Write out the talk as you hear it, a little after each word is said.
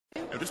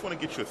just want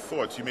to get your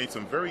thoughts. You made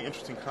some very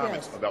interesting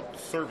comments about the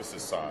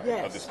services side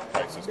of this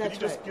crisis. Could you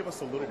just give us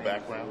a little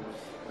background?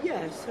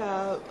 Yes,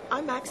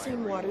 I'm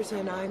Maxine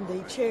and I'm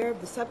the chair of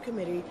the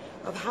subcommittee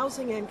of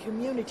Housing and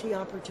Community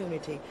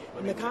Opportunity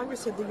in the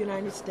Congress of the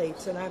United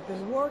States, and I've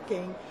been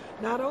working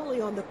not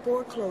only on the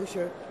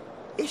foreclosure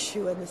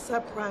issue and the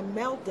subprime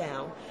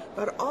meltdown,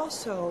 but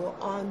also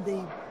on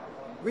the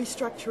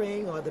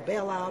restructuring or the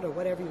bailout or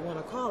whatever you want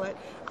to call it.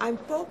 I'm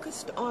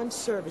focused on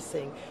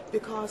servicing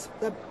because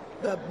the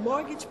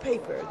mortgage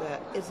paper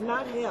that is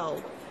not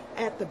held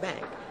at the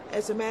bank.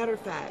 As a matter of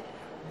fact,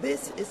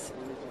 this is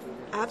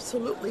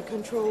absolutely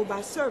controlled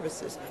by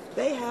services.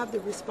 They have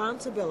the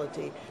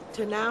responsibility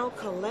to now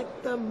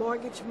collect the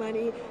mortgage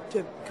money,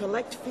 to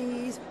collect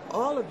fees,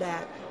 all of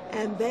that,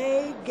 and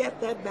they get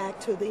that back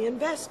to the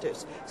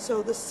investors.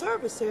 So the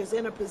servicer is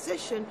in a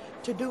position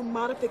to do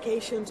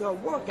modifications or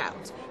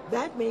workouts.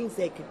 That means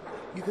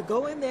you could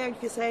go in there and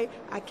you could say,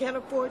 I can't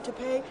afford to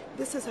pay.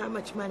 This is how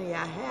much money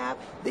I have.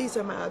 These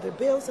are my other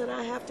bills that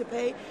I have to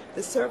pay.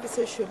 The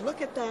servicer should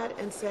look at that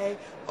and say,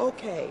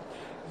 okay,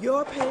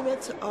 your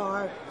payments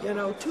are,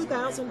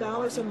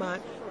 $2,000 a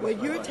month.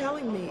 What you're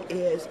telling me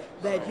is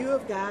that you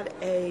have got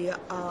a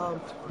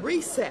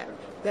reset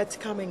that's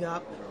coming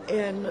up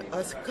in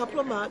a couple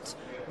of months.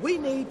 We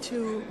need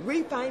to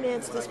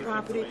refinance this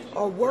property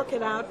or work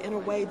it out in a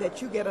way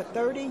that you get a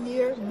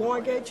 30-year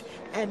mortgage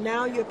and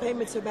now your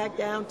payments are back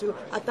down to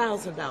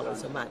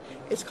 $1,000 a month.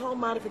 It's called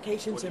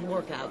modifications and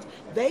workouts.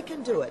 They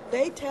can do it.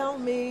 They tell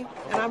me,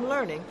 and I'm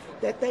learning,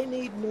 that they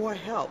need more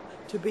help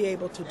to be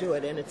able to do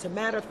it. And it's a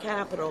matter of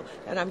capital,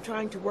 and I'm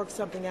trying to work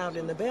something out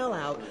in the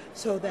bailout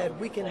so that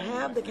we can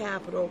have the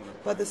capital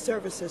for the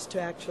services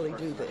to actually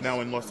do this. Now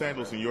in Los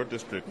Angeles, in your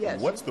district,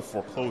 what's the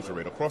foreclosure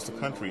rate? Across the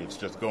country, it's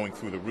just going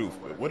through the roof.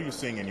 But what are you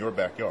seeing in your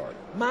backyard?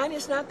 Mine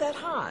is not that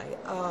high,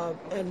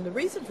 and the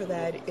reason for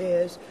that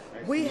is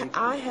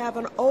I have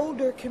an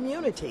older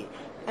community,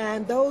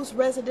 and those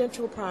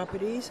residential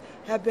properties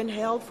have been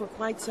held for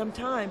quite some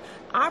time.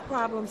 Our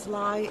problems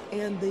lie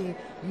in the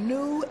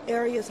new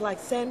areas like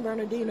San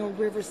Bernardino,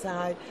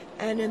 Riverside,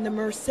 and in the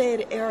Merced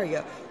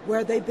area,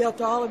 where they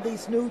built all of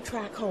these new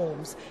tract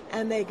homes,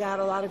 and they got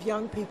a lot of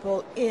young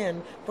people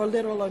in for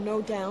little or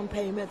no down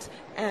payments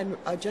and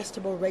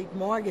adjustable rate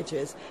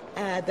mortgages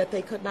that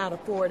they could not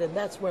afford, and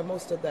that's where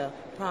most of the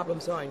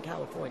problems are in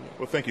California.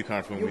 Well, thank you,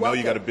 Congresswoman. You're we welcome. know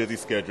you got a busy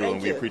schedule, Thank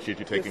and we you. appreciate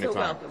you taking You're the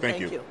so time. welcome.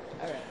 Thank you.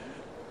 All right.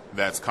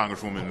 That's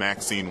Congresswoman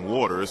Maxine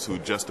Waters, who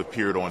just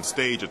appeared on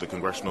stage at the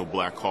Congressional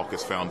Black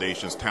Caucus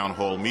Foundation's town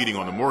hall meeting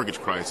on the mortgage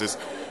crisis.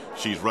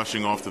 She's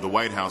rushing off to the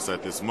White House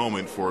at this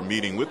moment for a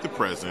meeting with the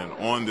president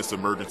on this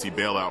emergency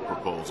bailout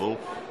proposal,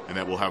 and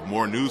that we'll have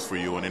more news for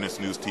you on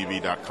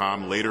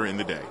nsnewstv.com later in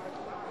the day.